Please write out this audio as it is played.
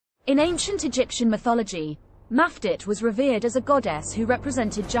In ancient Egyptian mythology, Mafdet was revered as a goddess who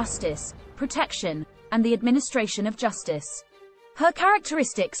represented justice, protection, and the administration of justice. Her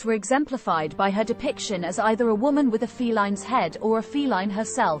characteristics were exemplified by her depiction as either a woman with a feline's head or a feline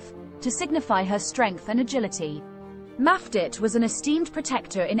herself, to signify her strength and agility. Mafdet was an esteemed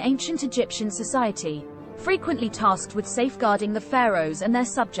protector in ancient Egyptian society, frequently tasked with safeguarding the pharaohs and their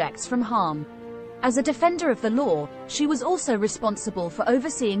subjects from harm. As a defender of the law, she was also responsible for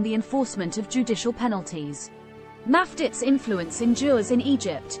overseeing the enforcement of judicial penalties. Mafdet's influence endures in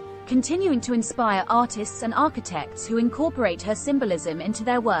Egypt, continuing to inspire artists and architects who incorporate her symbolism into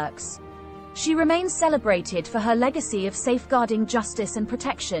their works. She remains celebrated for her legacy of safeguarding justice and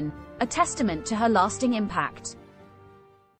protection, a testament to her lasting impact.